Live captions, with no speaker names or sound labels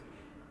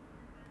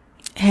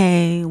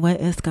Hey,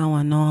 what is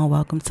going on?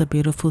 Welcome to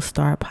Beautiful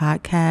Star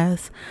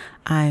Podcast.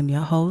 I am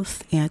your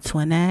host,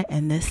 Antoinette,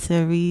 and this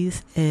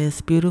series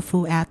is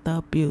Beautiful After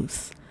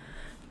Abuse.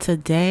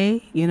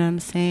 Today, you know what I'm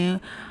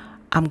saying?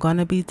 I'm going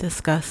to be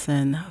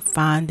discussing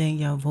finding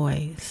your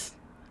voice.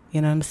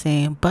 You know what I'm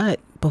saying? But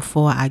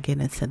before I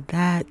get into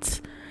that,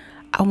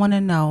 I want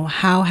to know,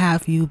 how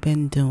have you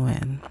been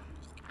doing?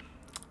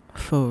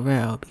 For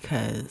real,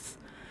 because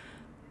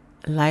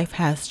life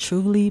has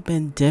truly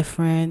been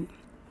different,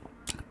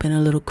 been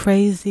a little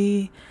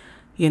crazy,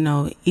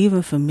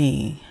 even for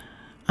me.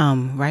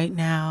 Right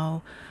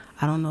now,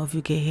 I don't know if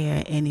you can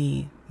hear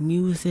any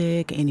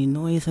music, any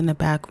noise in the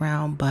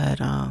background,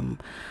 but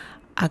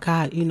I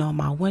got,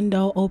 my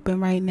window open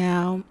right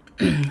now.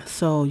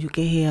 So you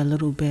can hear a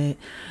little bit.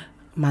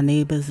 My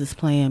neighbors is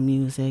playing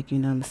music, you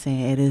know what I'm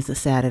saying? It is a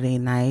Saturday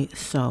night,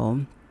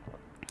 so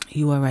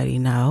you already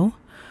know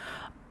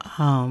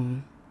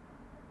um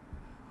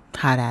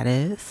how that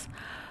is.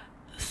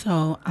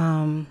 So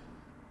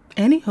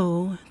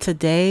anywho,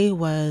 today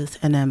was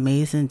an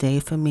amazing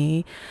day for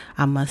me.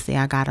 I must say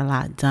I got a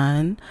lot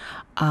done.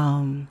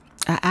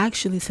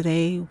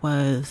 Today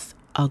was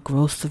a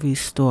grocery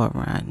store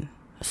run.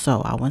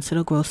 So I went to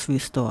the grocery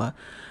store,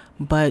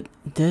 but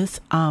this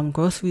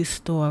grocery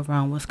store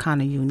run was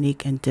kind of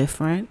unique and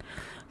different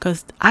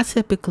because I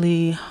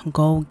typically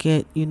go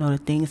get,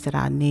 the things that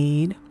I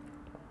need,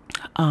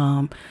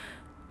 um,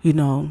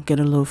 get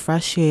a little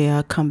fresh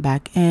air, come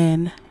back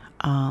in,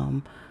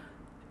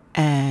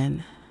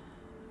 and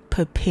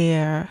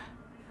prepare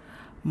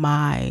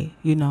my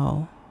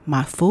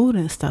food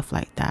and stuff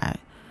like that.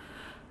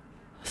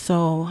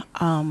 So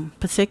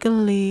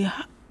particularly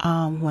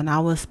when I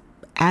was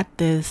at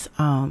this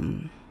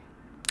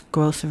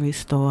grocery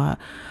store,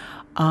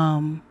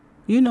 um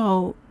you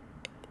know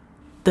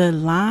the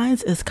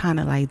lines is kind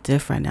of like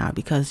different now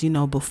because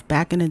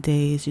back in the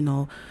days,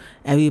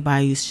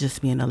 everybody used to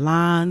just be in a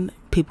line,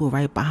 people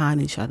right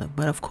behind each other.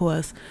 But of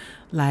course,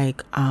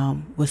 like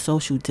with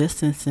social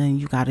distancing,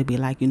 you got to be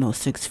like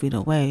 6 feet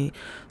away.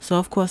 So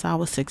of course I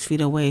was 6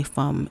 feet away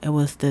from, it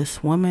was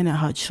this woman and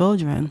her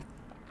children.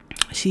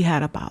 She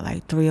had about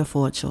like three or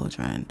four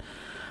children.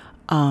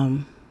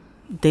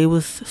 They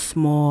was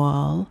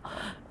small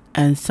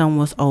and some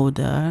was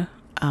older.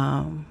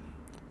 um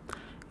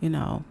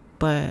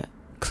but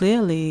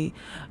clearly,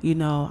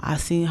 I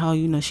seen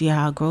her, she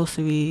had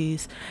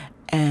groceries,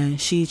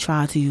 and she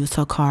tried to use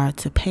her card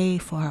to pay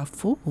for her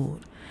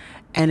food,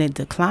 and it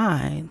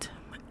declined.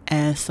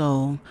 And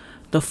so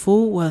the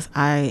food was,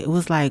 it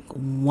was like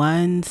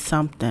one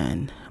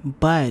something,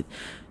 but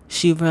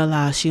she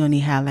realized she only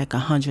had like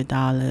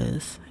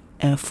 $100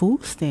 and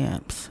food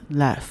stamps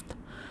left.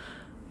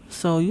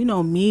 So,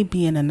 me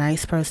being a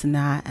nice person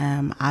that I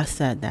am, I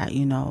said that,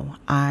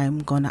 I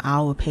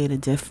will pay the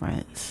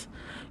difference.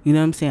 You know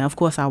what I'm saying? Of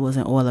course, I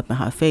wasn't all up in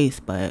her face,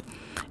 but,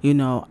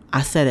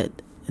 I said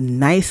it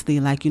nicely,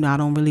 like, I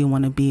don't really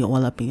want to be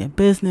all up in your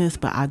business,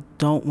 but I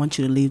don't want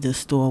you to leave the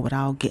store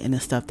without getting the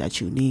stuff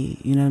that you need.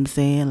 You know what I'm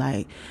saying?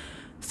 Like,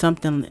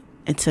 something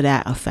to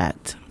that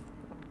effect.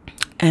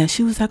 And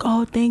she was like,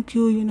 oh, thank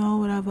you,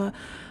 whatever.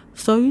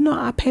 So,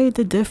 I paid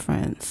the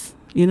difference.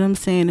 You know what I'm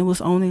saying? It was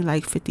only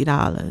like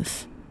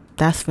 $50.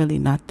 That's really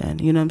nothing.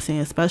 You know what I'm saying?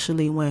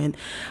 Especially when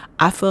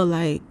I feel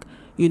like,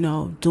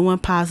 doing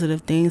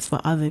positive things for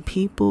other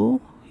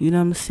people, you know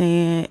what I'm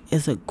saying,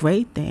 is a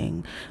great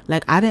thing.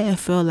 Like, I didn't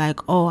feel like,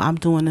 oh, I'm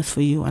doing this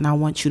for you and I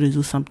want you to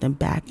do something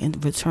back in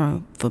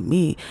return for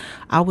me.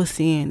 I was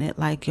seeing it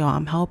like, yo,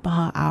 I'm helping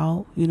her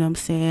out. You know what I'm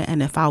saying?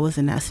 And if I was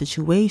in that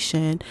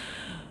situation,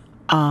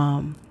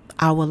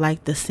 I would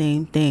like the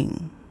same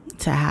thing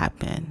to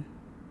happen.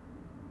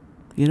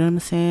 You know what I'm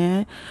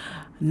saying?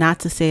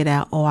 Not to say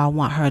that, oh, I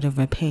want her to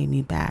repay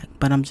me back,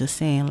 but I'm just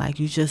saying, like,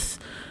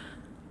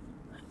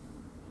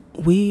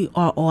 we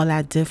are all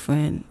at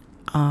different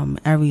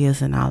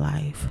areas in our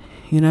life.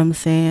 You know what I'm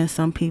saying?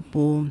 Some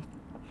people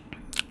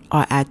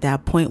are at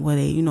that point where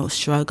they,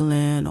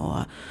 struggling,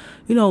 or,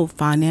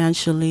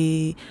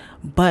 financially,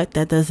 but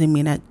that doesn't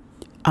mean that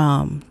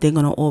they're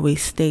going to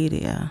always stay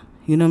there.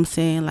 You know what I'm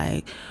saying?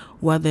 Like,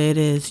 whether it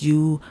is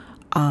you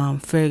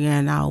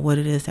figuring out what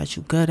it is that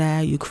you're good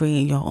at, you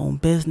creating your own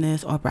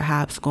business, or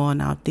perhaps going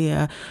out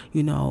there,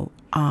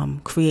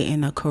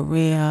 creating a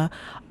career,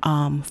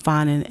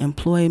 finding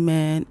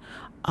employment,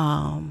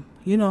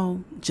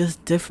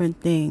 just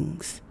different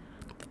things.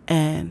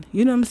 And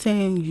you know what I'm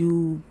saying?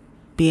 You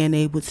being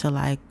able to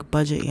like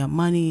budget your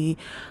money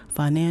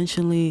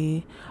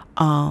financially,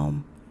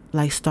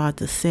 like start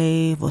to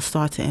save or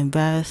start to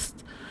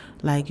invest,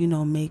 like,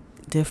 make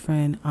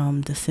different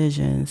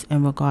decisions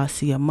in regards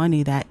to your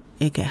money that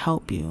it can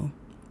help you.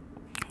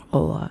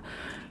 Or,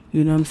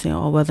 you know what I'm saying?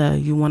 Or whether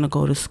you want to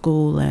go to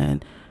school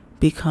and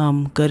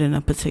become good in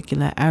a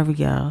particular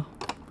area.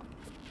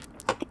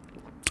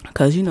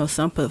 Because,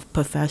 some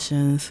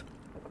professions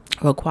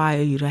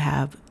require you to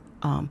have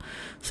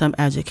some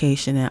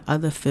education, and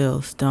other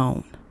fields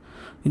don't.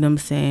 You know what I'm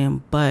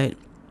saying? But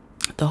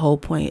the whole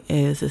point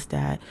is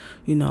that,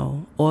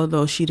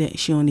 although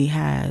she only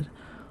had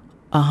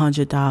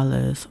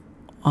 $100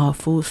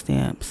 food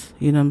stamps.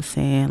 You know what I'm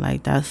saying?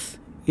 Like, that's,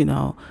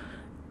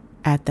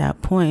 at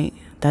that point,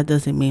 that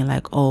doesn't mean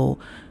like, oh,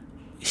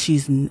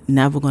 she's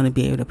never going to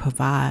be able to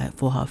provide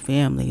for her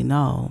family.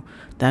 No,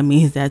 that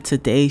means that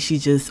today she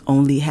just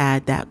only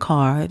had that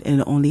card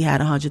and only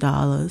had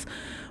 $100,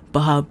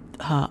 but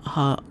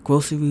her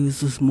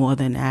groceries was more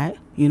than that.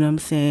 You know what I'm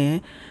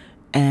saying?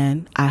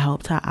 And I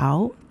helped her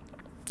out,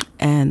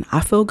 and I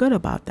feel good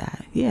about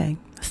that. Yeah.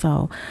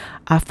 So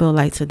I feel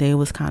like today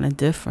was kind of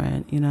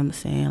different. You know what I'm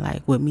saying?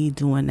 Like, with me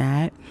doing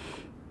that,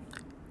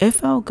 it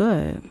felt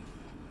good.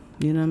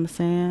 You know what I'm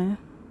saying?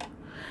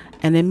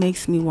 And it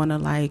makes me want to,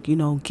 like,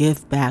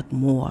 give back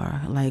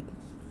more, like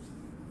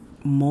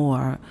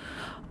more,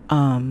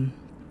 and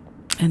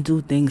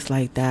do things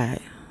like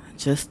that,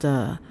 just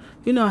to,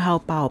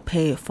 help out,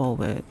 pay it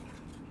forward.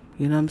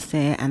 You know what I'm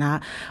saying? And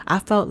I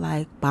felt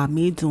like by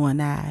me doing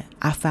that,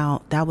 I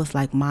found that was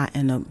like my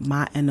inner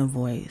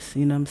voice.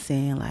 You know what I'm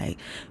saying? Like,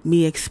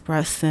 me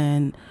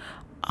expressing,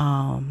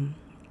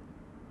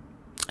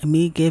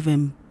 me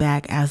giving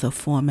back as a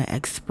form of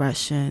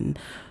expression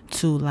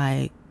to,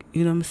 like,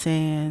 you know what I'm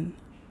saying?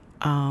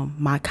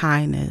 My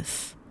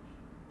kindness,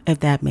 if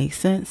that makes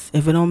sense.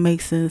 If it don't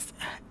make sense,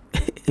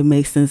 it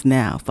makes sense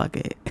now. Fuck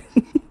it.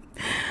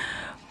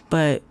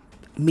 But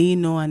me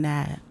knowing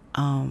that,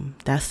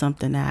 that's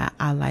something that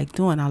I like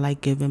doing. I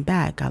like giving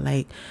back. I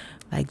like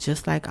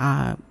just like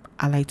I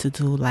like to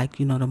do, like,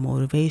 the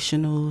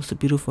motivationals, the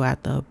Beautiful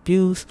After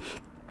Abuse,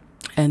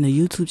 and the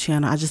YouTube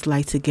channel. I just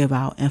like to give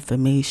out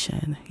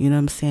information, you know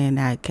what I'm saying,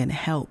 that can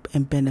help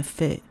and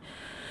benefit.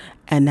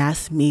 And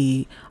that's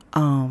me,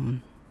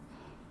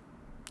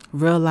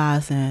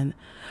 realizing,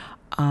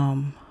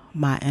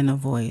 my inner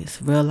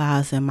voice,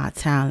 realizing my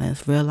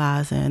talents,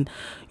 realizing,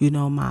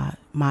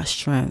 my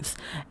strengths,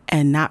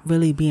 and not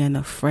really being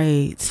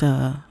afraid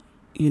to,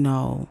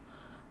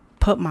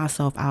 put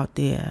myself out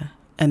there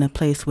in a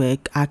place where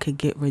I could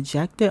get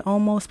rejected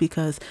almost.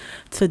 Because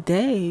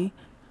today,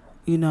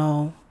 you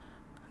know,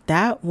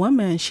 that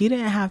woman, she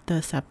didn't have to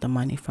accept the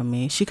money from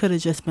me. She could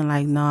have just been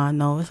like, nah,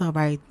 no, it's all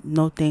right.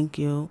 No, thank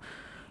you.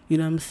 You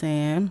know what I'm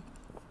saying?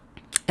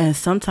 And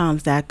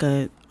sometimes that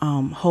could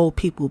hold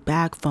people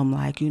back from,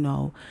 like,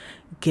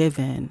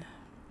 giving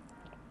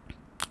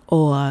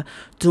or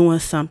doing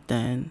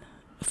something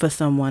for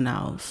someone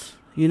else.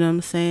 You know what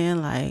I'm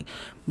saying? Like,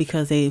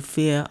 because they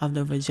fear of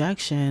the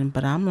rejection.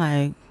 But I'm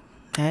like,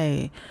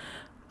 hey,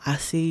 I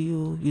see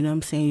you. You know what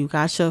I'm saying? You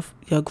got your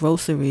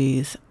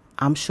groceries.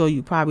 I'm sure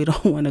you probably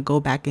don't want to go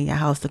back in your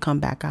house to come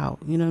back out.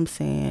 You know what I'm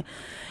saying?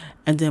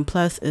 And then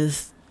plus,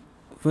 it's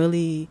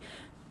really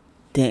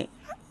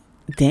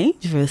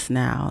dangerous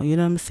now. You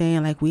know what I'm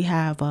saying? Like, we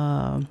have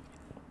a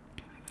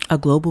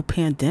global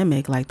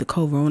pandemic, like the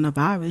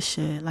coronavirus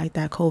shit, like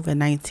that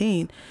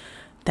COVID-19.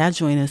 That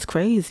joint is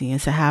crazy. And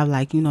to have,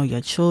 like,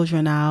 your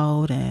children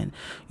out, and,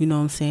 you know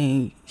what I'm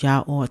saying,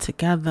 y'all all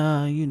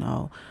together,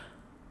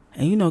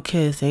 and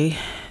kids, they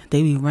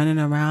be running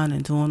around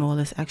and doing all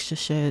this extra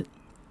shit.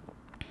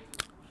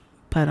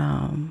 But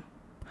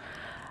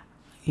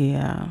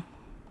yeah,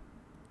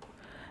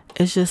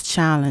 it's just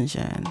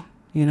challenging.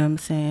 You know what I'm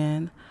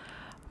saying?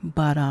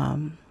 But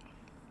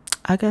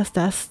I guess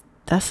that's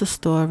a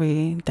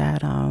story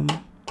that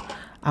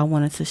I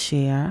wanted to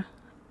share,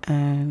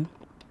 and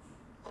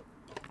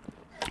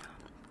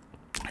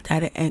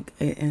that it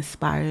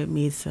inspired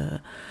me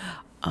to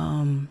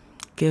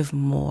give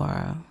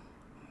more.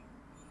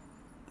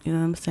 You know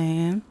what I'm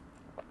saying?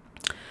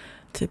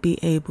 To be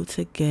able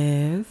to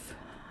give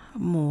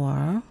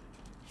more.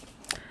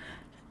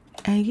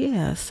 And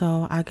yeah,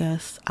 so I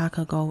guess I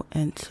could go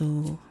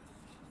into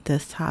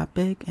this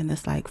topic, and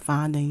it's like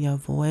finding your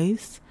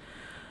voice.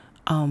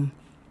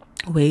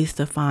 Ways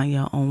to find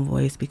your own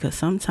voice, because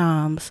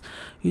sometimes,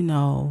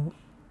 when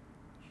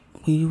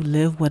you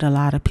live with a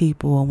lot of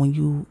people, or when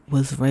you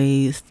was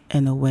raised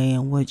in a way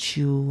in which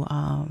you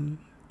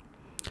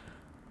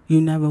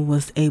never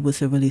was able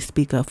to really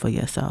speak up for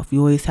yourself. You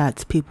always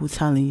had people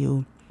telling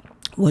you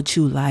what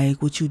you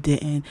like, what you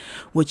didn't,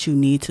 what you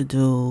need to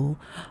do,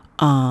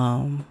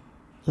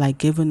 like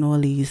giving all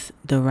these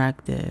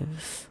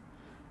directives.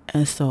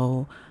 And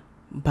so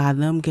by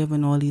them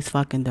giving all these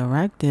fucking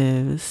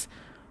directives,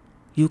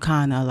 you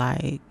kind of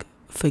like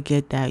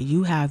forget that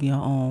you have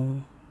your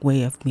own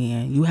way of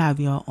being. You have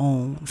your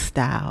own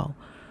style.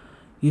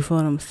 You feel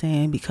what I'm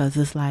saying? Because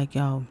it's like,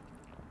 yo,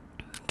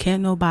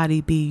 can't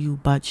nobody be you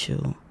but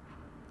you.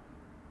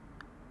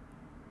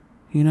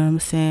 You know what I'm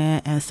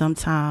saying? And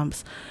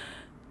sometimes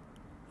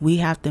we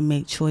have to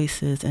make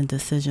choices and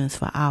decisions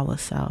for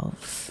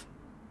ourselves,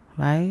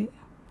 right?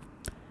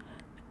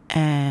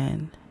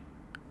 And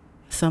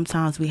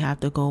sometimes we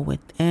have to go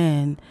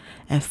within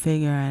and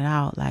figure it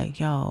out, like,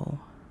 yo,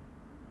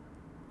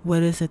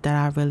 what is it that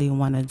I really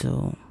want to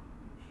do?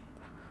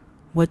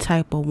 What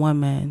type of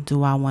woman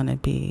do I want to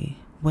be?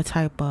 What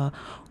type of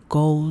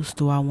goals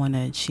do I want to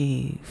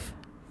achieve?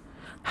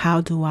 How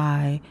do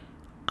I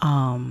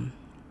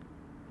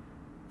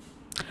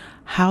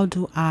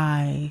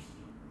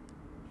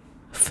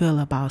feel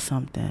about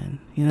something?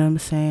 You know what I'm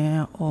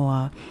saying?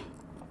 Or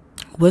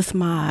What's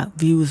my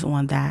views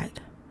on that?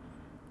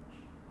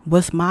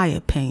 What's my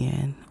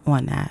opinion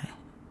on that?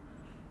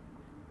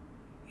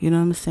 You know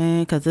what I'm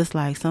saying? Because it's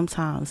like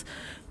sometimes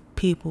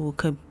people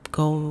could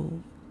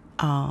go,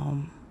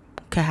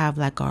 could have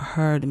like a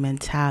herd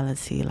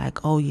mentality.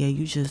 Like, oh yeah,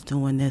 you just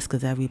doing this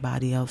because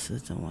everybody else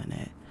is doing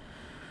it.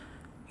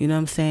 You know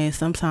what I'm saying?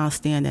 Sometimes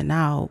standing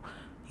out,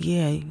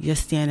 yeah, you're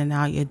standing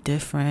out, you're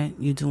different,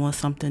 you're doing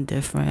something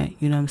different,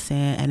 you know what I'm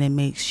saying? And it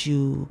makes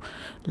you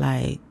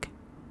like,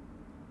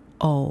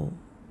 oh,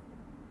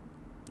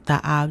 the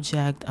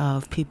object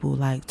of people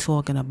like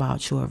talking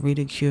about you or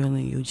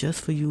ridiculing you just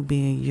for you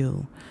being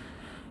you.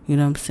 You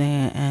know what I'm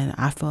saying? And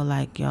I feel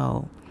like,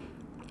 yo,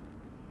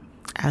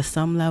 at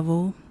some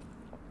level,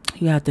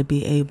 you have to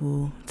be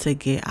able to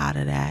get out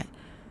of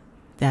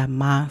that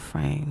mind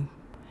frame.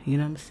 You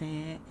know what I'm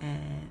saying?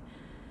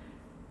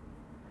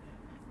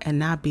 And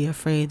not be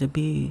afraid to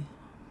be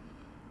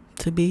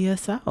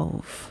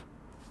yourself.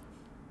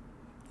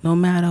 No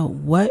matter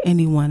what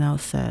anyone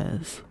else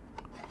says.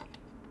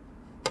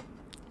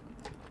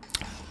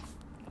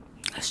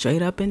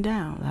 Straight up and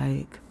down,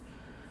 like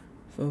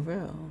for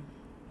real.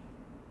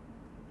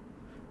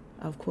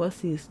 Of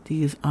course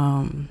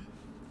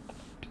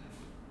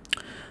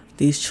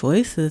these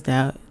choices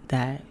that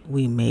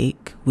we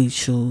make, we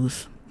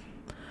choose.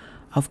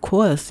 Of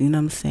course, you know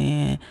what I'm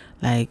saying?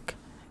 Like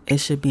it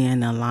should be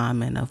in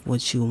alignment of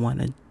what you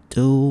want to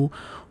do,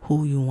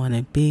 who you want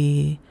to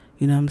be,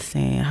 you know what I'm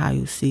saying? How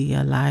you see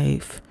your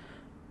life,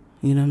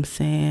 you know what I'm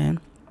saying?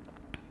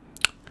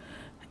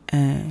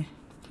 And,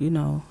 you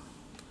know,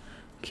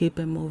 keep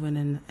it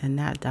moving in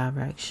that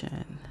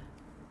direction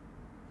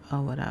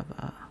or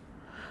whatever.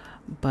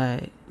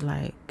 But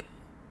like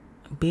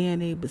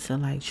being able to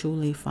like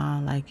truly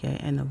find like your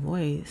inner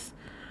voice,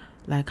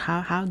 like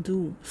how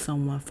do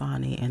someone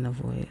find their inner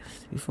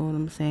voice? You feel what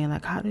I'm saying?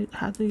 Like how do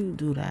you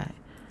do that?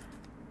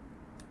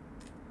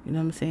 You know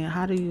what I'm saying?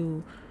 How do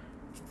you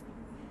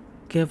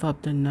give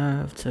up the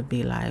nerve to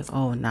be like,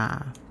 oh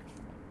nah,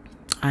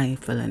 I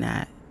ain't feeling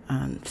that.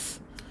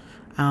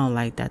 I don't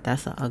like that.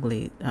 That's a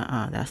ugly.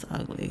 That's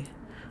ugly.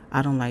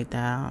 I don't like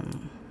that.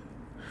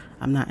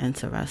 I'm not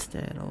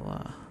interested.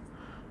 Or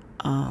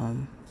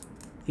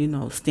you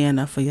know, stand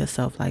up for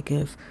yourself. Like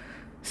if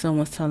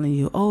someone's telling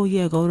you, oh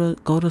yeah, go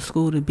to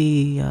school to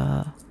be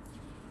a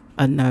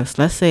nurse.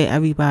 Let's say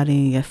everybody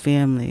in your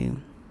family,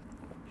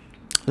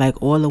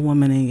 like all the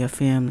women in your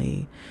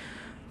family,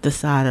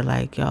 decided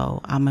like, yo,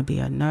 I'm gonna be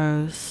a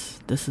nurse.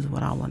 This is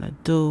what I want to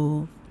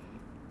do.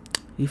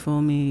 You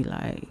feel me?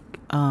 Like,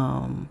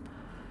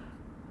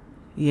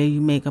 yeah,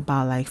 you make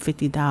about like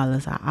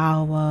 $50 an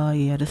hour.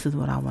 Yeah, this is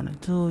what I want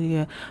to do.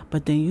 Yeah,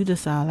 but then you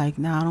decide like,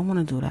 nah, I don't want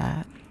to do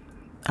that.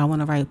 I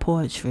want to write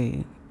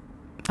poetry.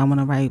 I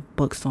want to write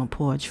books on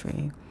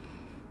poetry.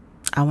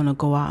 I want to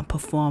go out and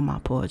perform my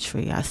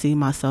poetry. I see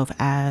myself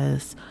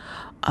as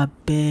a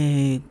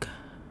big,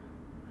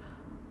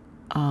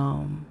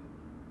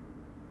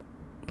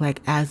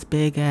 like as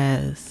big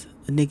as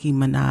Nicki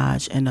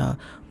Minaj in a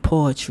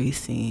poetry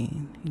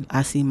scene.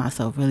 I see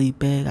myself really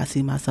big. I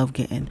see myself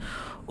getting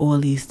all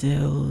these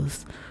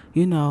deals.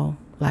 You know,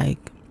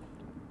 like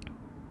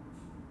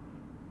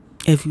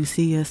if you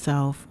see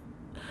yourself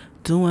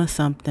doing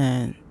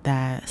something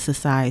that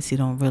society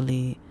don't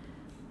really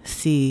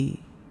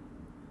see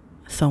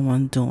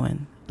someone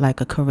doing, like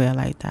a career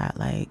like that,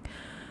 like,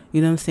 you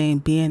know what I'm saying,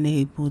 being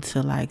able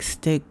to like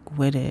stick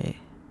with it,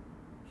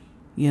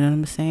 you know what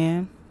I'm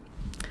saying?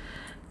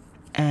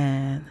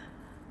 And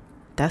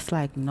that's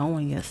like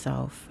knowing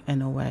yourself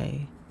in a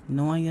way,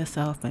 knowing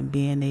yourself and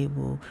being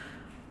able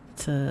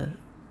to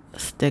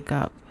stick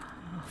up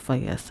for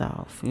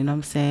yourself, you know what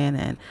I'm saying?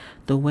 And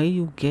the way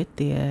you get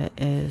there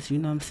is, you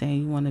know what I'm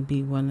saying, you want to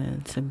be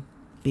willing to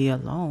be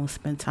alone,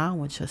 spend time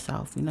with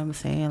yourself, you know what I'm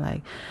saying?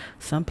 Like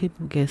some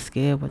people get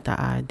scared with the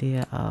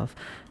idea of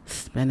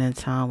spending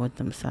time with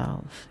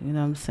themselves, you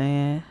know what I'm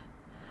saying?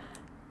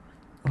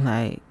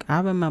 Like I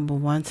remember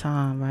one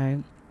time,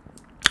 right,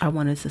 I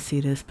wanted to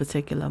see this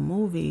particular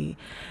movie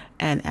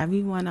and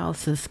everyone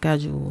else's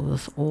schedule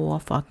was all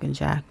fucking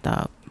jacked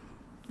up.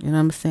 You know what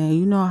I'm saying?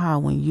 You know how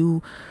when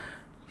you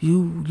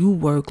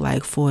work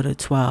like 4 to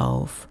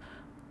 12,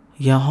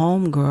 your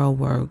homegirl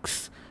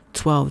works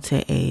 12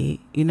 to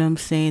 8. You know what I'm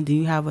saying? Do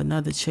you have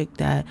another chick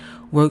that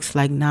works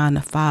like 9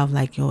 to 5?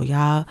 Like, yo,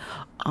 y'all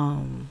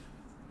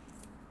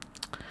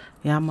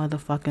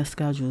motherfucking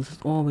schedules is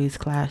always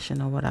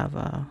clashing or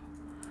whatever.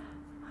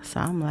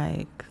 So I'm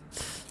like,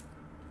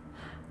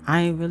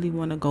 I ain't really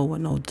want to go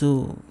with no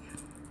dude.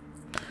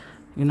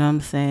 You know what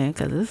I'm saying?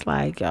 Because it's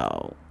like,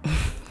 yo,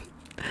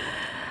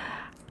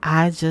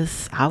 I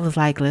was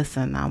like,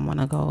 listen, I want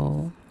to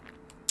go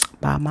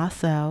by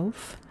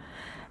myself.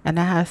 And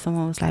I had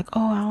someone was like,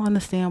 oh, I don't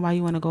understand why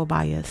you want to go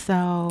by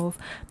yourself.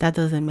 That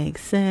doesn't make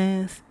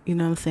sense. You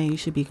know what I'm saying? You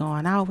should be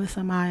going out with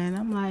somebody. And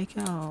I'm like,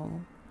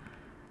 yo,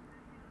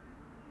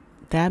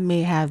 that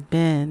may have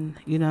been,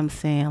 you know what I'm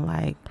saying,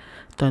 like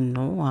the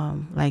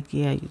norm. Like,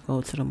 yeah, you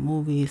go to the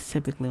movies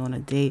typically on a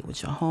date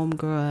with your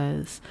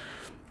homegirls.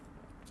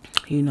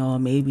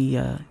 maybe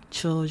your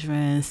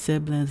children,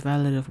 siblings,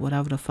 relatives,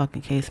 whatever the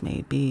fucking case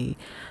may be,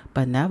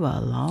 but never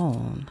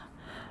alone.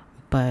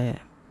 But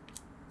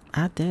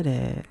I did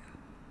it.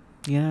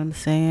 You know what I'm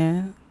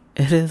saying?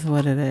 It is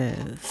what it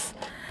is.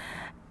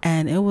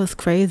 And it was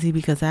crazy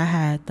because I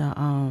had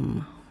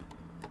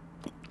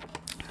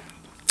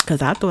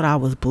because I thought I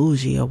was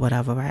bougie or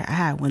whatever, right? I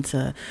had went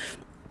to,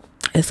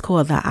 it's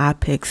called the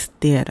iPix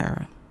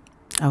Theater.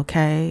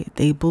 Okay?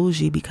 They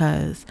bougie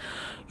because,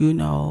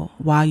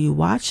 while you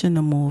watching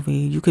the movie,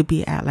 you could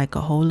be at like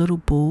a whole little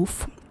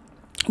booth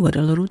with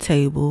a little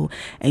table,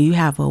 and you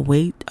have a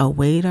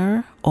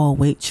waiter or a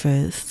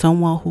waitress,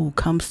 someone who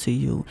comes to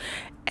you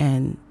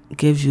and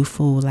gives you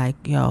food. Like,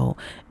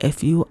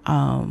 if you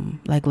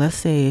like, let's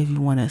say if you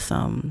wanted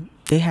some,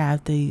 they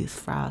have these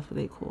fries, what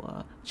they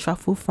call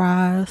truffle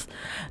fries,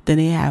 then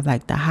they have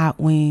like the hot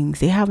wings,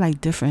 they have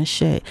like different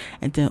shit,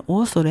 and then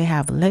also they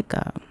have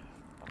liquor.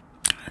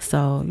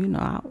 So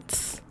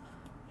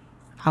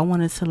I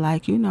wanted to,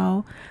 like,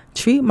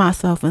 treat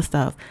myself and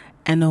stuff.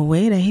 And the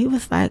way that he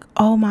was like,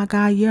 oh my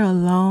God, you're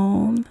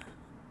alone.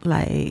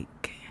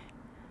 Like,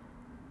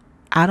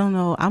 I don't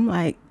know. I'm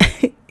like,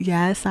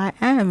 yes, I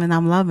am. And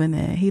I'm loving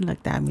it. He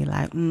looked at me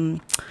like, you know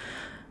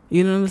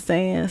what I'm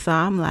saying? So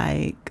I'm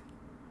like,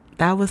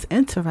 that was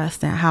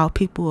interesting how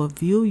people will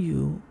view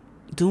you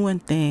doing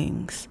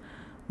things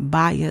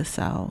by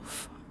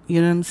yourself.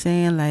 You know what I'm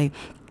saying? Like,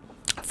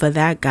 for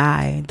that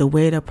guy, the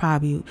waiter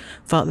probably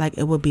felt like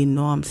it would be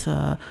norm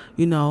to,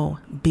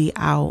 be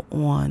out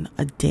on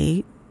a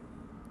date,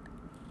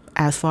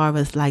 as far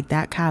as like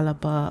that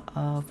caliber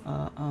of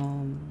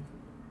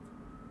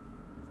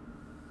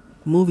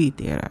movie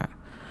theater.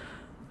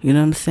 You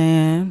know what I'm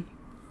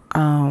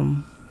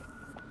saying?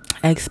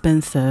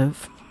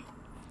 Expensive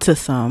to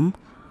some.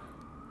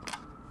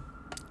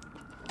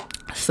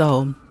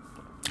 So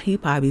he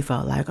probably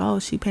felt like, oh,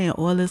 she paying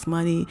all this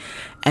money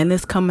and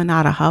it's coming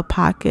out of her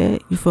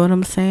pocket. You feel what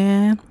I'm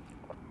saying?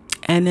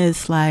 And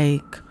it's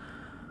like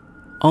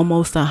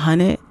almost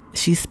 100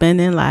 she's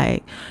spending.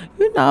 Like,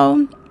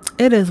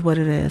 it is what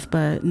it is.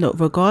 But no,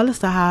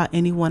 regardless of how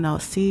anyone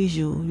else sees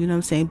you, you know what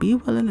I'm saying, be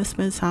willing to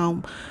spend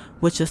time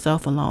with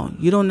yourself alone.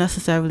 You don't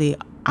necessarily,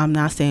 I'm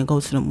not saying go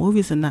to the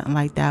movies or nothing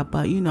like that,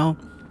 but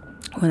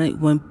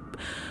when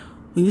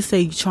you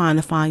say you're trying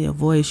to find your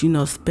voice,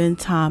 spend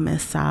time in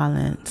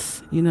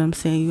silence. You know what I'm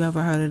saying? You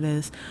ever heard of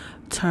this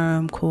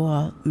term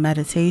called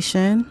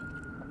meditation?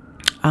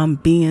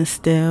 Being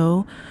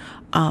still,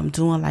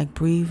 doing like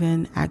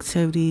breathing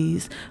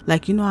activities.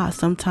 Like, how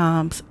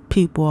sometimes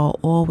people are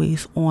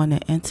always on the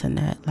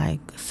internet,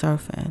 like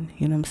surfing,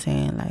 you know what I'm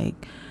saying?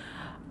 Like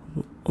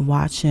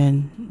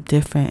watching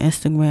different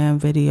Instagram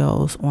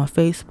videos, on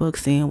Facebook,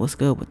 seeing what's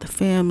good with the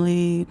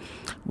family,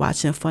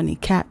 watching funny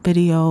cat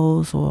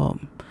videos, or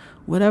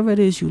whatever it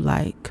is you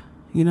like.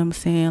 You know what I'm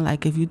saying?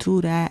 Like, if you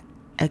do that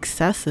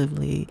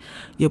excessively,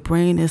 your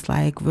brain is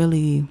like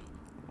really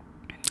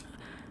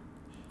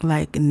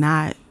like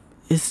not,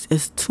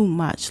 it's too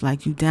much.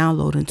 Like, you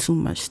downloading too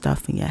much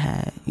stuff in your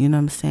head. You know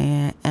what I'm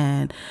saying?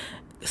 And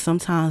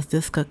sometimes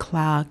this could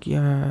clog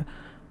your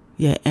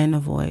inner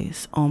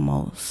voice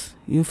almost.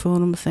 You feel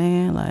what I'm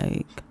saying?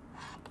 Like,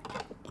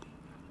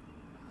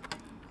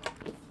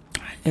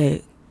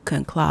 it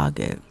can clog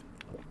it.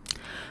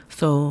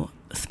 So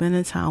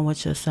spending time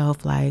with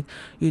yourself, like,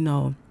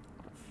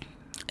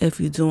 if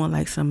you're doing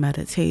like some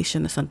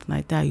meditation or something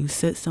like that, you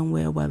sit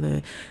somewhere,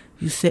 whether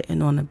you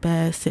sitting on the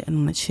bed, sitting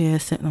on a chair,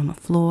 sitting on the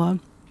floor.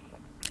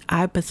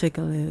 I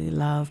particularly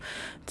love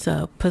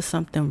to put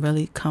something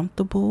really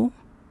comfortable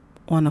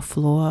on the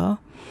floor,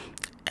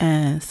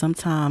 and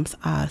sometimes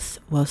I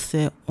will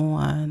sit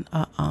on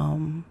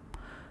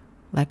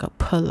like a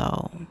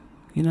pillow,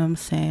 you know what I'm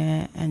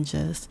saying, and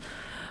just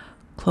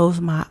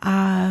close my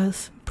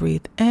eyes,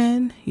 breathe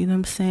in, you know what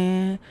I'm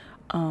saying.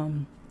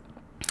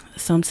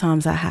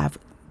 Sometimes I have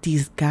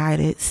these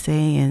guided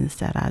sayings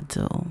that I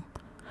do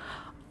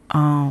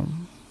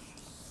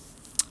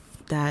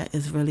that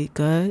is really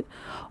good,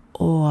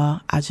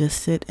 or I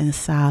just sit in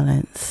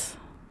silence,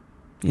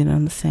 you know what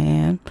I'm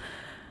saying.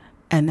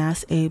 And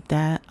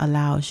that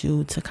allows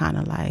you to kind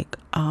of like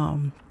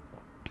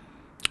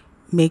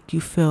make you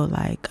feel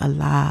like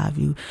alive.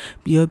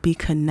 You'll be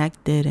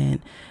connected and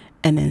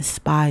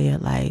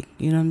inspired. Like,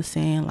 you know what I'm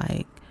saying?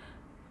 Like,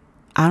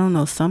 I don't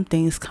know, some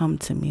things come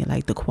to me,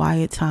 like the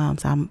quiet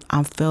times.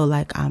 I feel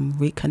like I'm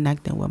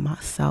reconnecting with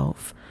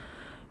myself.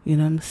 You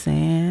know what I'm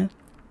saying?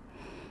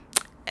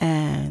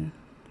 And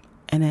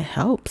it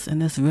helps,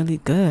 and it's really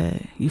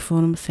good. You feel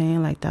what I'm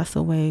saying? Like, that's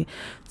a way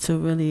to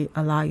really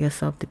allow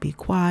yourself to be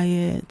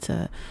quiet,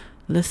 to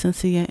listen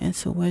to your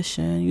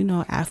intuition.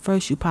 At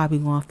first you probably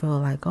gonna feel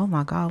like, oh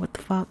my God, what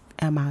the fuck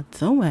am I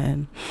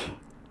doing?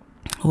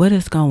 What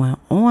is going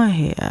on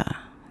here?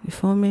 You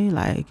feel me?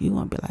 Like, you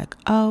gonna be like,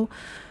 oh,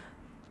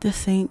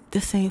 this ain't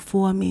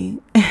for me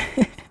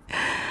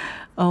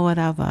or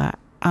whatever.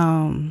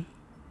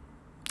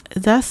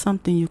 That's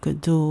something you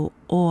could do.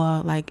 Or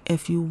like,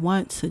 if you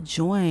want to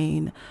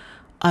join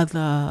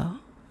other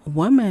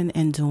women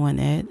in doing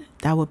it,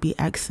 that would be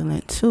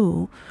excellent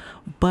too.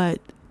 But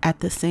at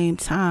the same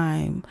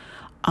time,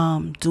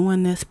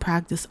 doing this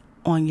practice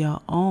on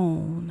your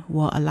own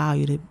will allow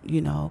you to,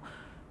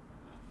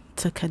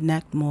 to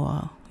connect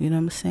more. You know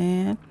what I'm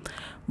saying?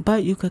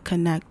 But you could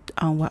connect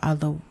with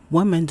other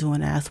women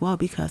doing it as well,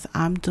 because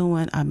I'm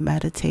doing a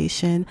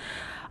meditation,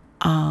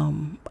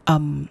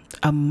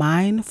 a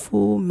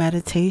mindful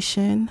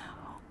meditation,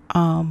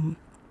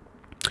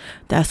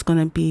 that's going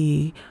to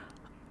be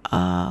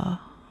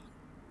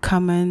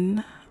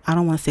coming. I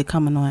don't want to say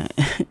coming on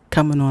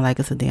coming on like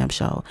it's a damn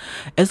show.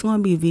 It's going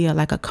to be via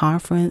like a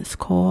conference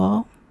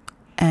call,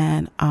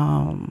 and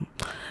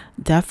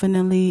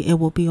definitely it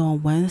will be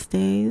on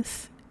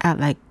Wednesdays at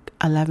like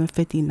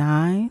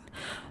 11:59.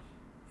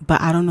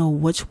 But I don't know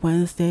which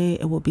Wednesday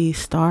it will be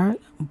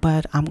start,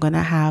 but I'm going to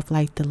have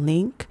like the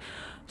link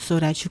so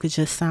that you could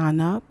just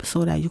sign up,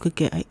 so that you could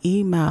get an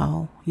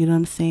email. You know what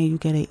I'm saying? You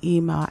get an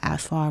email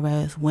as far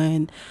as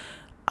when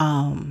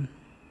the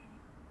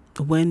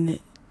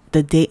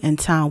date and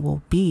time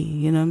will be.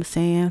 You know what I'm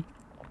saying?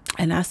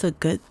 And that's a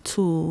good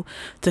tool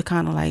to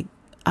kind of like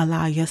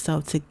allow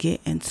yourself to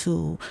get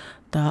into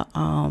the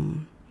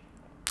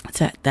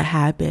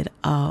habit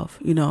of,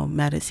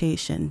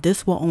 meditation.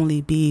 This will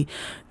only be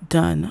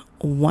done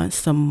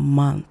once a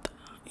month.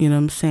 You know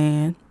what I'm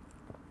saying?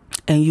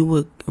 And you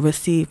would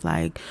receive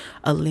like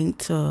a link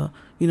to,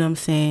 you know what I'm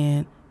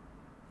saying,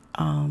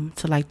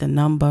 to like the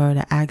number,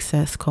 the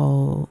access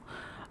code,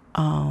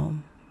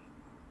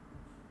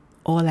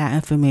 all that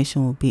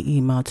information will be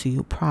emailed to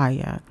you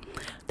prior.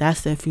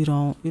 That's if you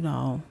don't,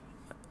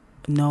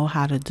 know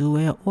how to do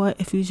it, or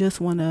if you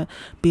just want to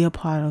be a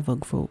part of a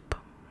group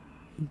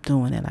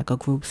doing it, like a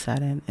group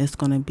setting. It's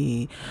going to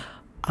be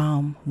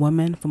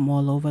women from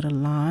all over the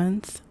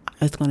lines.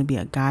 It's going to be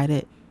a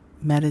guided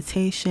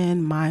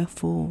meditation,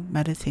 mindful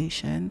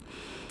meditation.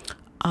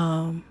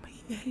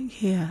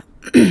 Yeah.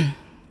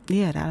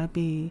 Yeah, that'll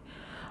be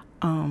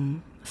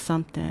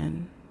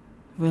something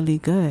really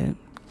good,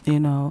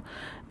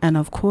 And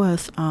of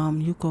course,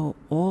 you could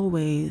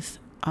always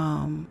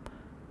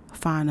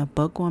find a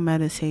book on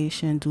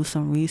meditation, do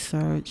some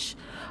research,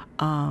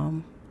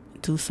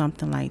 do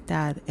something like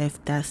that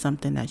if that's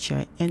something that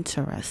you're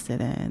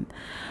interested in.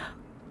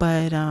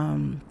 But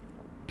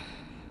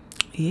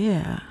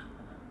yeah.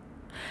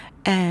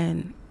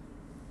 And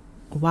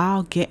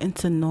while getting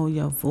to know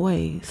your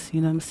voice,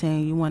 you know what I'm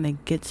saying, you want to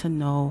get to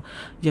know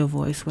your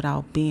voice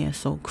without being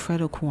so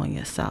critical on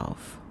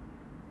yourself.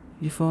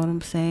 You feel what I'm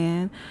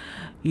saying?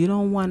 You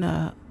don't want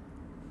to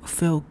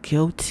feel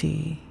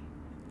guilty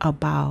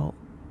about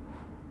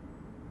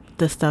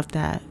the stuff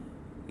that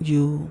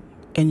you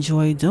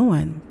enjoy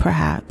doing,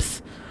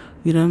 perhaps.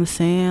 You know what I'm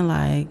saying?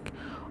 Like,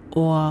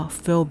 or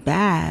feel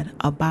bad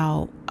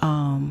about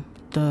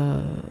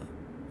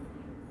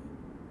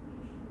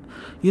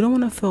you don't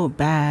want to feel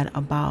bad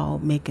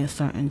about making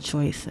certain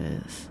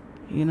choices.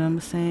 You know what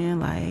I'm saying?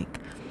 Like,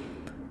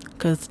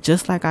 because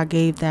just like I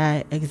gave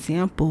that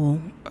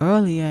example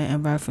earlier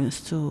in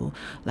reference to,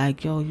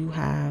 like, you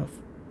have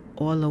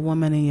all the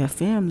women in your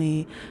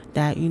family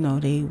that,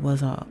 they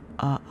was a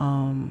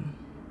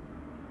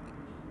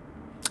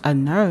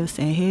nurse,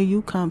 and here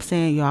you come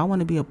saying, I want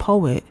to be a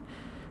poet.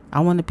 I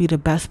want to be the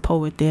best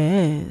poet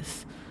there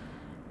is.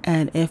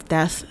 And if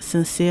that's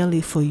sincerely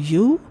for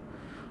you,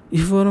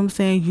 you feel what I'm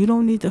saying? You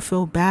don't need to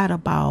feel bad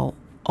about,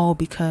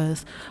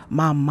 because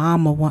my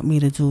mama want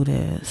me to do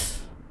this.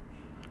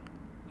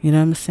 You know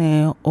what I'm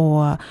saying?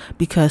 Or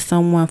because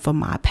someone from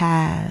my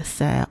past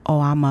said,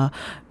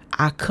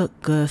 I cook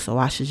good, so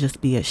I should just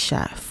be a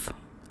chef.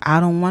 I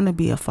don't want to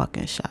be a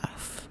fucking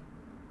chef.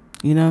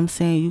 You know what I'm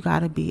saying? You got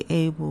to be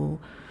able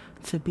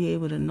to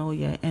know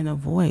your inner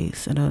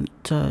voice and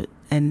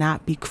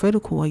not be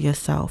critical of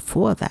yourself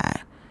for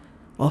that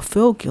or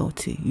feel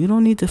guilty. You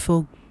don't need to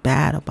feel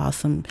bad about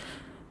some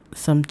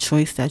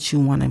choice that you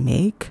want to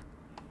make.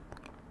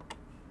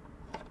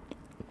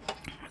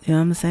 You know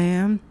what I'm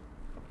saying?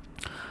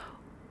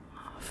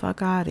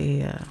 Fuck out of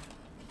here.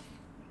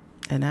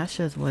 And that's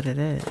just what it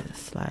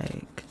is.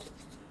 Like,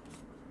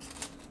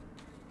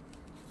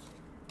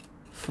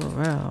 for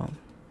real.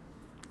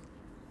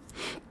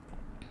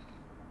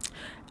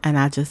 And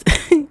I just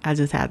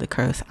had to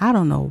curse. I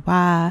don't know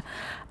why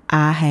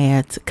I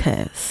had to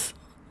cuss.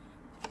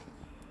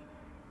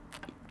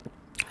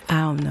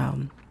 I don't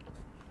know.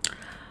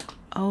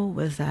 Oh,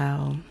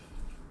 well.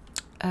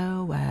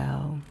 Oh,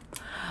 well.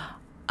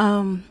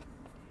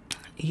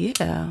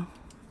 Yeah.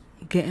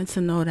 Getting to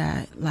know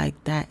that,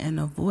 like, that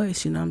inner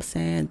voice, you know what I'm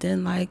saying?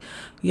 Then, like,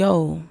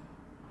 do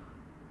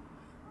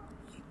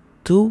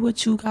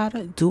what you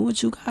gotta do. You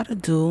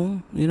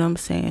know what I'm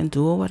saying?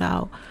 Do it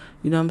without,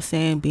 you know what I'm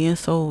saying, being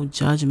so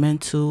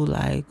judgmental,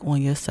 like,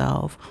 on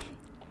yourself.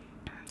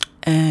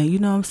 And, you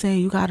know what I'm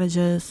saying, you gotta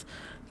just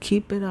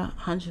keep it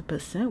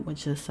 100%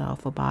 with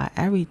yourself about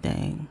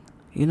everything.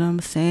 You know what I'm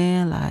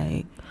saying?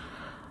 Like,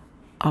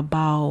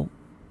 about,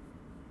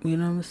 you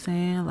know what I'm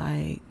saying?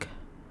 Like,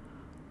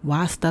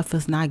 why stuff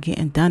is not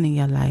getting done in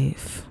your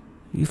life.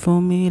 You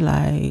feel me?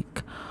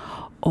 Like,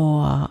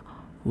 or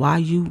Why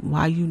you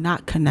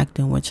not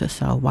connecting with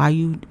yourself? Why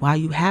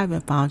you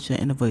haven't found your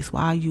inner voice?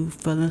 Why are you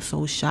feeling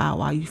so shy?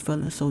 Why are you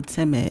feeling so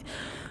timid?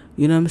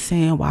 You know what I'm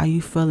saying? Why are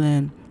you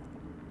feeling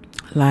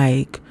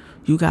like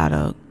you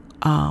gotta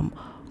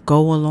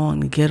go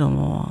along to get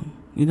along?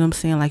 You know what I'm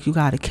saying? Like you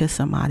gotta kiss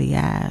somebody's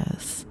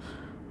ass.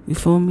 You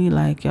feel me?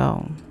 Like,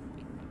 yo,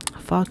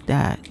 fuck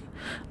that.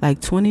 Like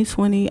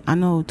 2020, I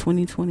know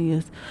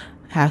 2020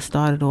 has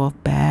started off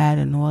bad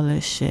and all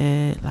this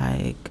shit.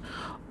 Like,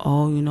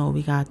 oh,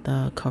 we got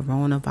the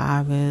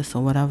coronavirus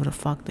or whatever the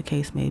fuck the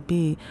case may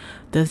be.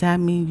 Does that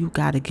mean you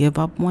gotta give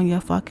up on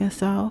your fucking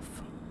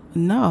self?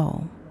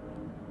 No.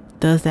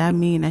 Does that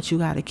mean that you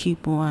gotta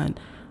keep on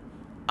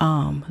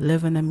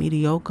living a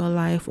mediocre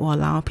life or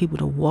allowing people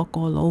to walk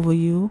all over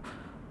you?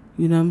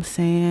 You know what I'm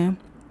saying?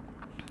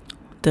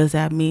 Does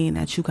that mean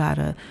that you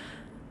gotta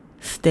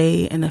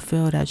stay in a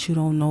field that you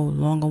don't no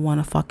longer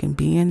want to fucking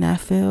be in that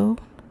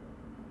field?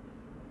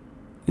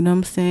 You know what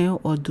I'm saying?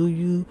 Or do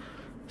you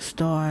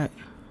start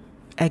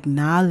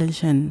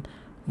acknowledging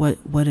what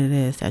it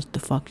is that the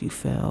fuck you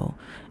feel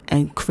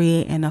and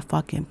creating a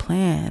fucking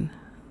plan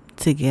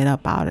to get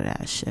up out of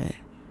that shit?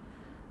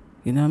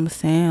 You know what I'm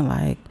saying?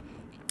 Like,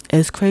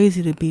 it's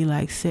crazy to be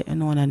like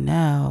sitting on a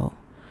nail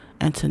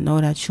and to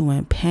know that you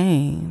in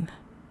pain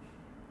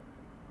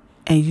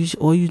and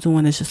all you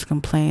doing is just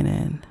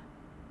complaining.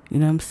 You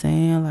know what I'm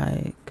saying?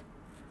 Like,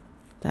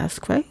 that's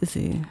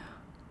crazy.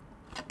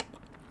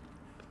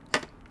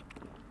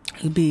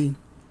 You be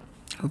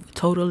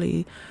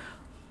totally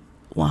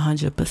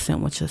 100%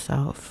 with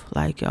yourself.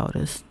 Like, yo,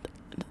 this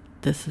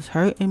is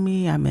hurting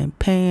me. I'm in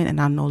pain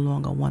and I no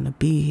longer want to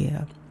be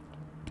here.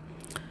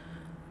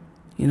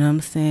 You know what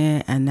I'm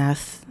saying? And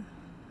that's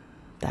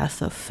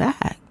a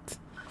fact.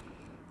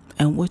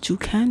 And what you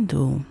can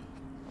do.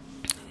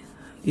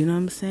 You know what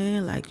I'm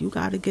saying? Like, you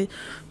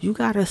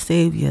gotta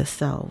save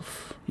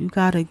yourself. You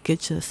gotta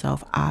get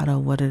yourself out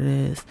of what it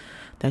is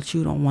that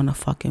you don't want to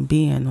fucking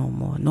be in no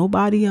more.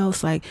 Nobody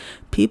else, like,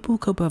 people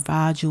could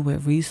provide you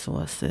with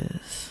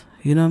resources.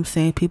 You know what I'm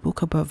saying? People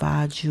could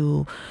provide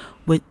you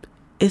with,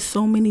 it's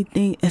so many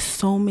things, it's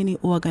so many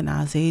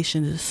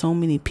organizations, there's so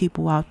many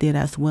people out there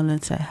that's willing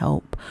to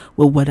help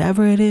with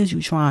whatever it is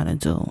you're trying to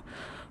do.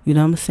 You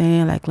know what I'm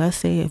saying? Like, let's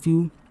say if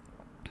you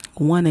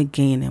want to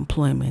gain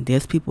employment,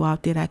 there's people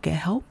out there that can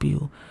help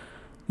you.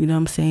 You know what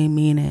I'm saying?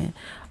 Meaning,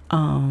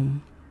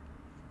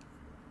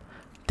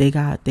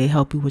 they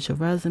help you with your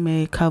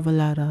resume, cover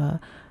letter,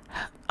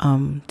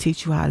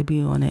 teach you how to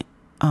be on it,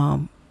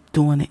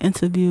 doing an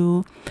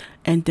interview,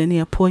 and then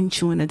they'll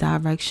point you in the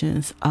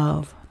directions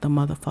of the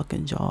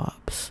motherfucking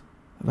jobs,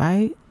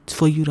 right?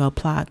 For you to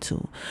apply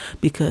to,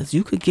 because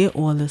you could get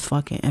all this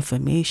fucking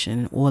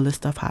information, all this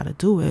stuff how to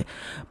do it,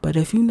 but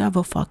if you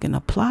never fucking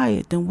apply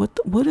it, then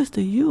what is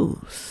the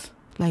use?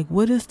 Like,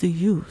 what is the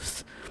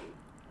use?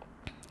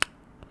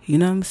 You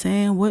know what I'm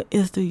saying? What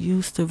is the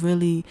use to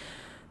really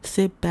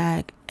sit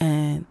back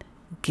and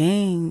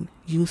gain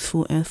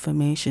useful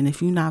information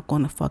if you're not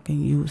gonna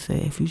fucking use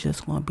it? If you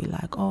just gonna be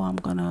like, oh, I'm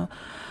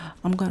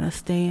gonna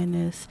stay in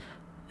this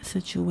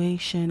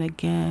situation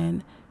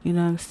again. You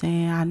know what I'm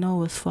saying? I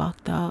know it's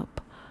fucked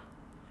up.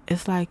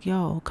 It's like,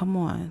 yo, come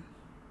on.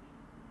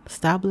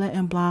 Stop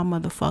letting blind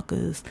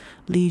motherfuckers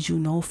lead you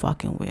no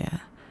fucking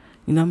where.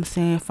 You know what I'm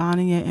saying?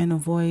 Finding your inner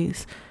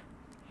voice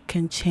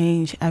can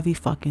change every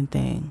fucking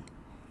thing.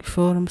 You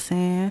feel what I'm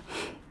saying?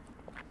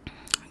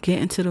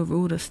 Getting to the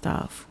root of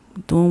stuff.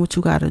 Doing what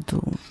you gotta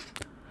do.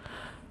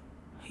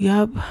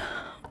 Yup.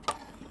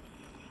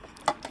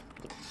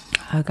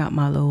 I got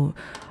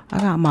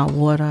my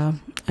water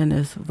in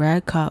this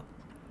red cup.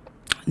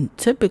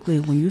 Typically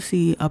when you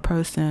see a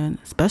person,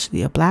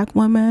 especially a black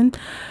woman,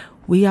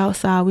 we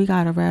outside, we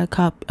got a red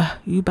cup,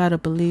 you better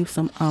believe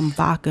some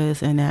vodka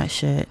is in that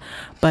shit.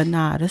 But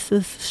nah, this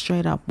is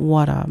straight up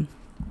water.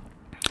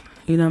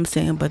 You know what I'm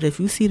saying? But if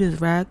you see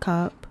this red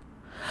cup,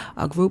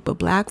 a group of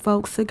black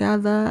folks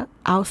together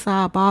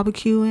outside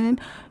barbecuing,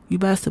 you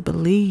best to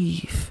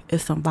believe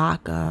it's some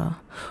vodka.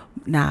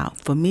 Now,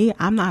 for me,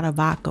 I'm not a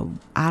vodka.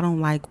 I don't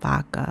like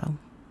vodka.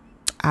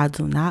 I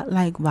do not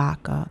like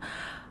vodka.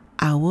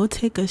 I will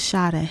take a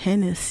shot of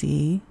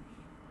Hennessy.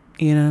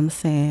 You know what I'm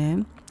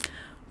saying?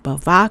 But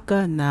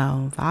vodka,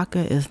 no. Vodka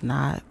is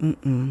not.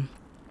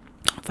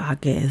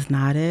 Vodka is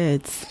not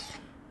it.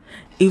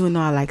 Even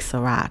though I like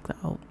Ciroc,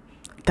 though.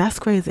 That's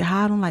crazy.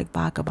 How I don't like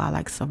vodka, but I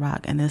like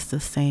Ciroc. And it's the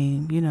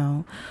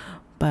same,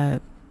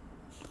 But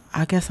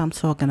I guess I'm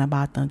talking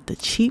about the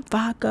cheap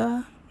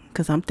vodka.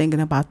 Because I'm thinking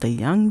about the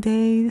young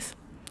days.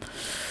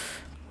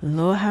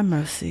 Lord have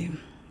mercy.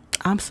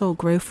 I'm so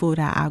grateful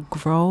that I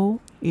grow.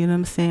 You know what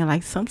I'm saying?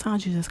 Like,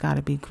 sometimes you just got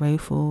to be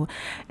grateful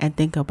and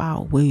think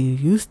about where you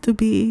used to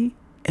be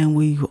and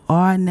where you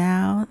are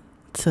now,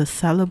 to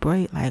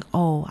celebrate. Like,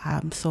 oh,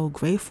 I'm so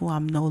grateful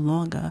I'm no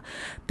longer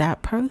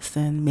that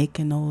person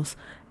making those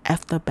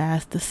after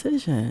bad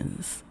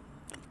decisions.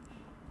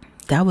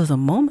 That was a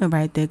moment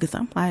right there, because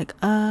I'm like,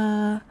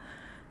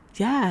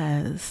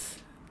 yes.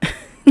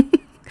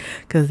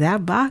 Because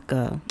that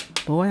vodka,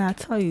 boy, I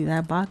tell you,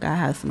 that vodka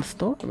has some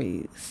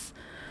stories.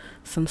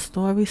 some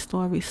stories.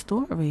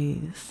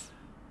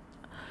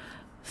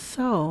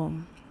 So,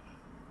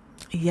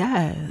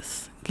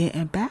 yes,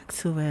 getting back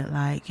to it,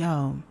 like,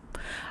 yo,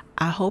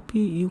 I hope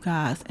you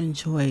guys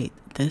enjoyed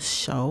this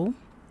show.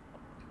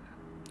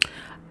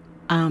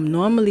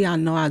 Normally I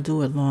know I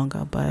do it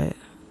longer, but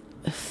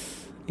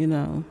you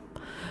know,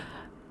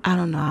 I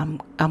don't know.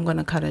 I'm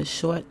gonna cut it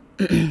short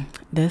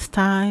this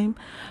time.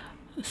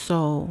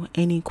 So,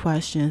 any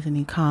questions,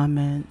 any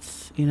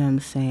comments, you know what I'm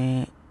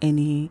saying?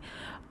 Anything,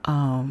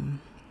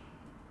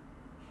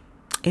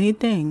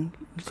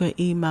 you could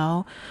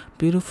email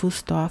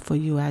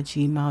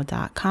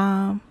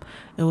beautifulstarforyou@gmail.com.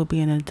 It will be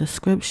in the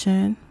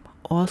description.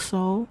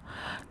 Also,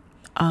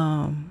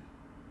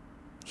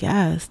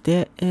 yes,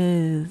 there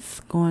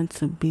is going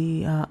to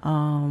be a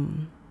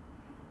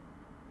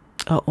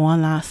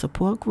online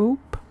support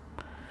group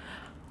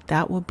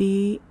that will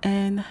be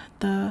in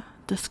the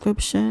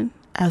description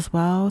as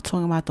well.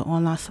 Talking about the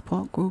online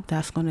support group,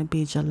 that's going to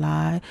be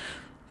July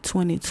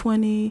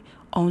 2020.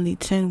 Only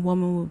 10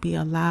 women will be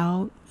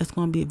allowed. It's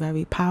going to be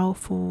very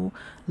powerful,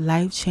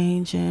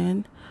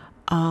 life-changing.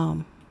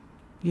 You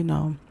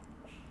know,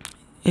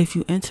 if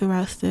you're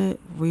interested,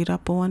 read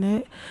up on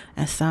it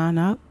and sign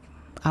up.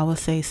 I would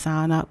say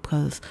sign up,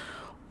 because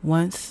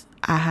once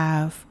I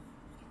have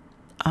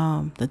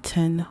the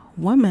 10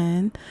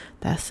 women,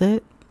 that's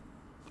it.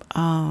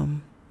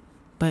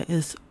 But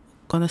it's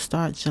going to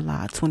start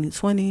July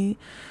 2020.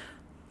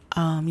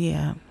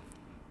 Yeah.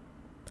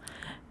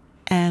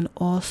 And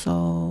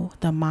also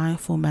the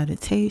mindful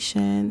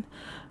meditation,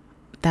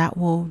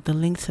 the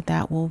link to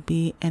that will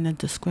be in the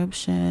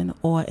description,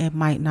 or it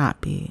might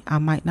not be. I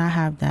might not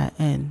have that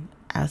in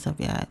as of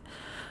yet.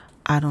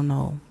 I don't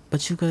know.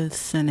 But you could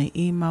send an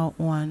email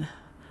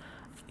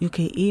you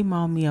can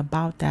email me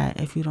about that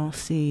if you don't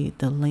see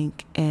the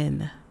link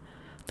in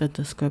the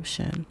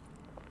description.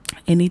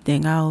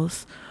 Anything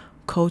else,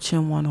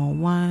 coaching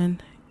 101,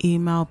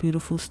 email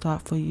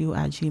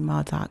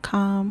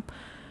beautifulstartforyou@gmail.com.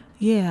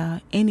 Yeah,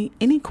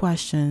 any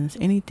questions,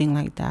 anything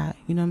like that,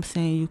 you know what I'm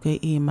saying, you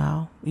could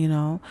email,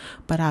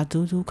 but I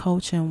do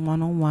coaching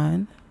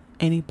 101.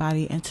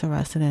 Anybody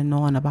interested in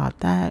knowing about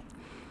that,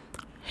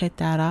 hit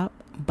that up.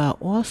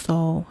 But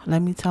also,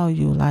 let me tell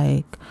you,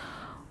 like,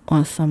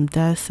 on some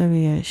dead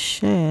serious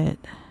shit,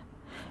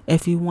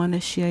 if you want to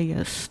share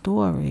your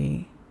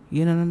story,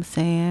 you know what I'm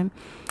saying,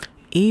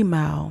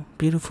 email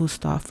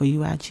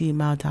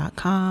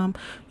beautifulstarforyou@gmail.com.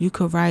 You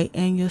could write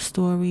in your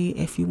story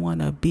if you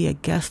want to be a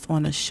guest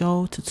on a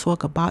show to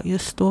talk about your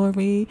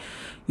story.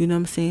 You know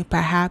what I'm saying?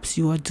 Perhaps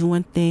you are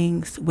doing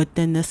things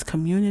within this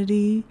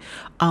community,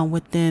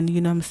 within, you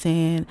know what I'm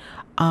saying,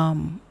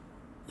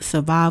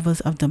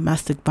 survivors of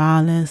domestic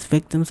violence,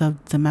 victims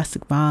of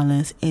domestic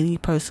violence, any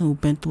person who's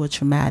been through a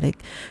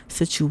traumatic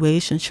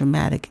situation,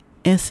 traumatic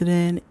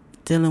incident,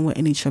 dealing with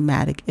any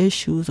traumatic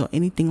issues or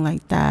anything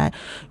like that.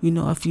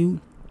 If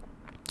you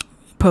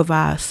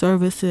provide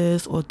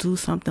services or do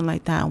something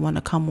like that and want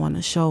to come on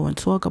the show and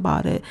talk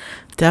about it,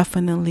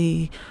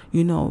 definitely,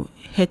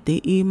 hit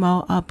the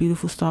email up,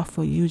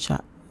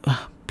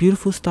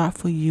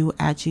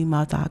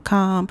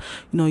 beautifulstartforyou@gmail.com.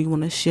 You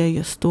want to share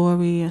your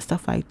story and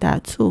stuff like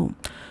that too.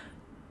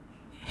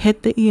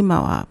 Hit the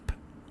email up.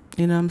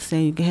 You know what I'm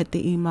saying? You can hit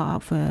the email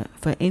up for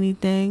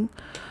anything.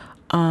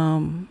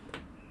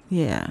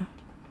 Yeah.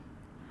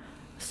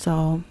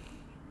 So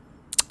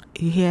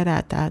you hear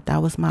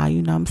that was my,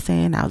 you know what I'm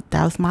saying?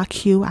 That was my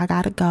cue. I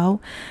gotta go.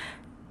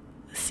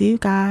 See you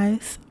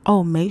guys.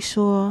 Oh, make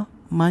sure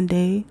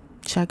Monday,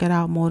 check it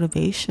out.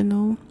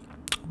 Motivational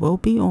will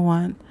be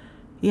on.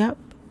 Yep.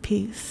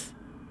 Peace.